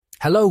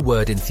Hello,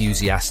 word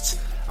enthusiasts.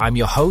 I'm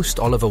your host,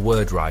 Oliver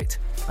Wordwright,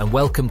 and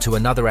welcome to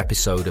another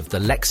episode of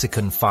the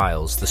Lexicon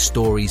Files, the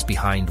stories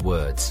behind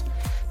words.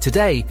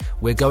 Today,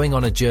 we're going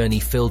on a journey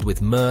filled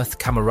with mirth,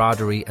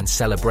 camaraderie, and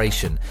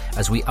celebration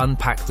as we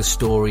unpack the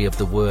story of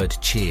the word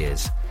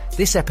cheers.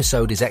 This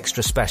episode is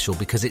extra special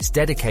because it's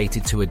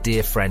dedicated to a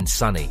dear friend,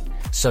 Sunny.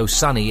 So,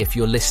 Sunny, if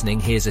you're listening,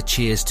 here's a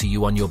cheers to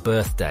you on your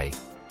birthday.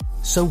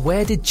 So,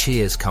 where did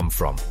cheers come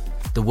from?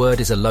 The word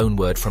is a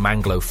loanword from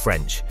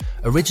Anglo-French,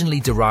 originally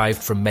derived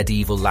from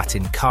medieval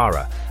Latin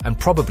cara and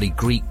probably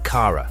Greek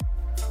cara.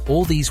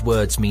 All these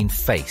words mean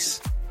face.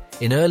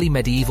 In early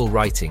medieval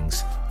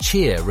writings,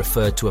 cheer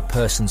referred to a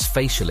person's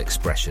facial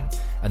expression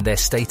and their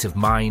state of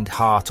mind,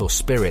 heart, or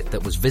spirit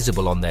that was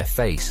visible on their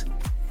face.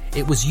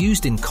 It was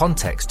used in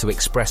context to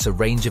express a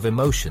range of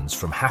emotions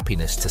from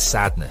happiness to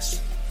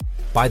sadness.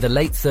 By the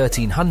late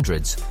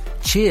 1300s,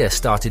 cheer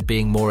started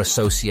being more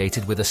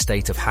associated with a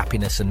state of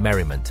happiness and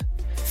merriment.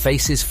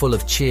 Faces full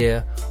of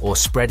cheer or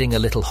spreading a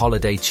little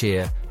holiday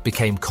cheer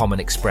became common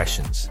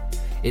expressions.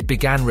 It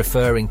began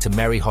referring to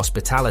merry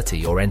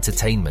hospitality or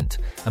entertainment,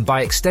 and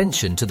by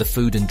extension to the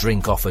food and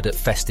drink offered at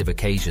festive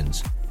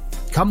occasions.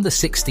 Come the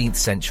 16th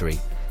century,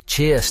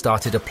 cheer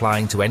started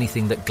applying to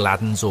anything that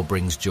gladdens or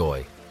brings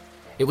joy.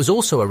 It was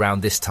also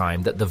around this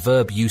time that the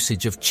verb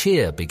usage of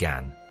cheer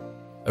began.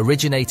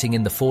 Originating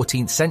in the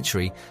 14th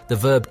century, the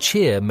verb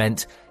cheer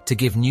meant to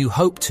give new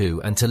hope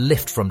to and to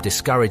lift from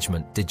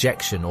discouragement,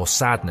 dejection, or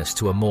sadness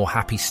to a more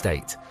happy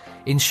state.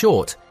 In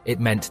short,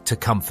 it meant to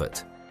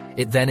comfort.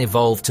 It then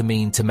evolved to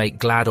mean to make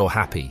glad or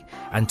happy,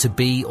 and to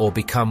be or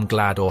become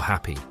glad or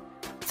happy.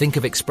 Think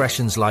of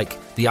expressions like,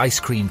 the ice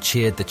cream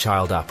cheered the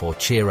child up, or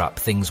cheer up,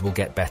 things will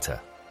get better.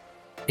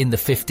 In the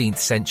 15th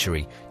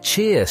century,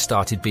 cheer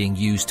started being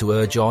used to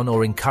urge on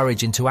or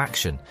encourage into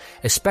action,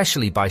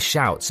 especially by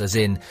shouts as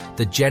in,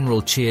 the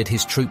general cheered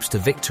his troops to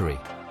victory.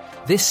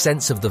 This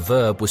sense of the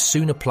verb was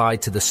soon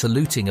applied to the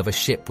saluting of a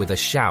ship with a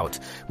shout,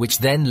 which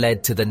then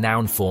led to the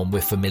noun form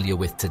we're familiar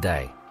with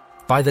today.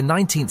 By the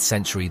 19th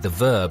century, the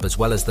verb as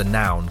well as the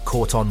noun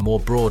caught on more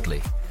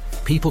broadly.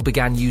 People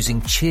began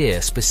using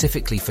cheer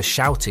specifically for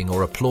shouting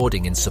or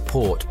applauding in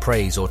support,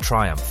 praise, or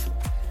triumph.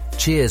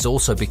 Cheers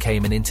also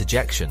became an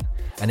interjection,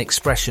 an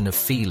expression of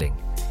feeling.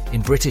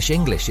 In British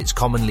English, it's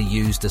commonly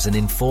used as an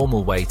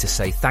informal way to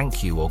say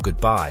thank you or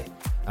goodbye.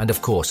 And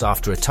of course,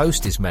 after a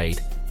toast is made,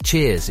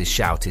 cheers is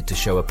shouted to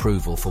show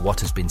approval for what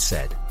has been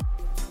said.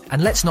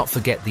 And let's not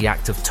forget the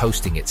act of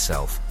toasting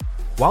itself.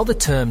 While the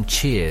term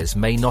cheers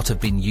may not have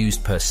been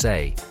used per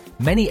se,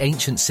 many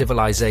ancient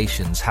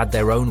civilizations had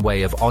their own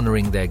way of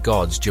honoring their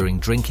gods during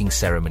drinking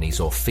ceremonies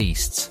or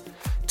feasts.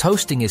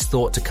 Toasting is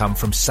thought to come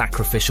from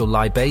sacrificial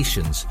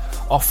libations,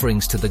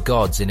 offerings to the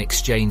gods in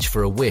exchange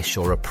for a wish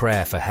or a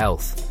prayer for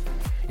health.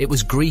 It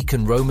was Greek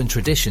and Roman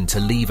tradition to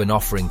leave an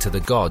offering to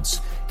the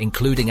gods,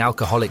 including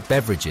alcoholic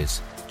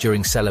beverages,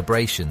 during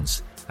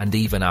celebrations, and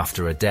even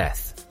after a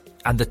death.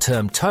 And the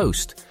term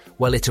toast,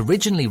 well, it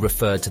originally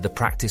referred to the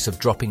practice of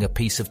dropping a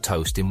piece of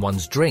toast in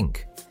one's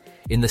drink.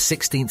 In the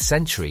 16th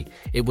century,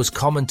 it was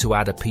common to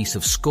add a piece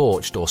of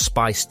scorched or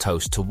spiced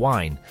toast to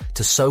wine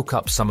to soak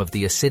up some of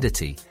the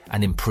acidity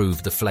and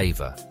improve the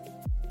flavor.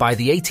 By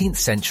the 18th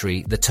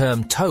century, the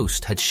term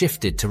toast had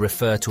shifted to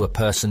refer to a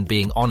person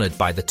being honored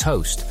by the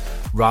toast,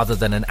 rather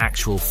than an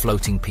actual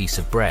floating piece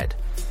of bread.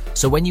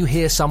 So when you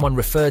hear someone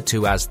referred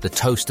to as the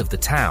toast of the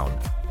town,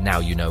 now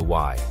you know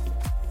why.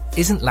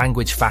 Isn't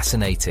language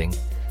fascinating?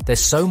 There's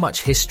so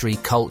much history,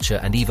 culture,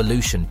 and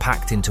evolution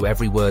packed into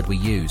every word we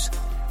use.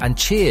 And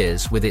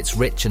cheers, with its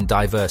rich and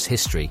diverse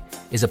history,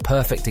 is a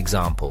perfect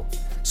example.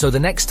 So the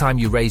next time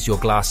you raise your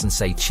glass and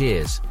say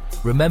cheers,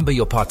 remember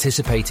you're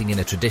participating in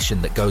a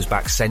tradition that goes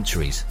back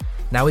centuries.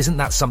 Now, isn't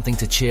that something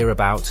to cheer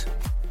about?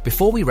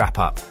 Before we wrap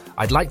up,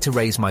 I'd like to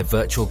raise my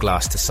virtual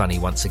glass to Sunny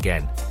once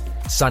again.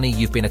 Sunny,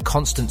 you've been a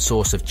constant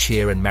source of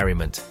cheer and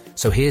merriment.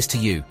 So here's to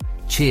you.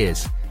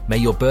 Cheers. May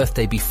your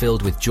birthday be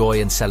filled with joy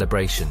and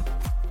celebration.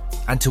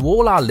 And to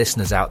all our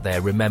listeners out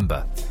there,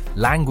 remember,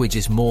 language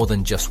is more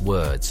than just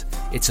words.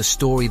 It's a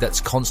story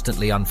that's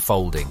constantly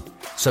unfolding.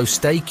 So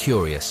stay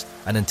curious,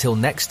 and until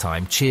next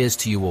time, cheers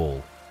to you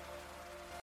all.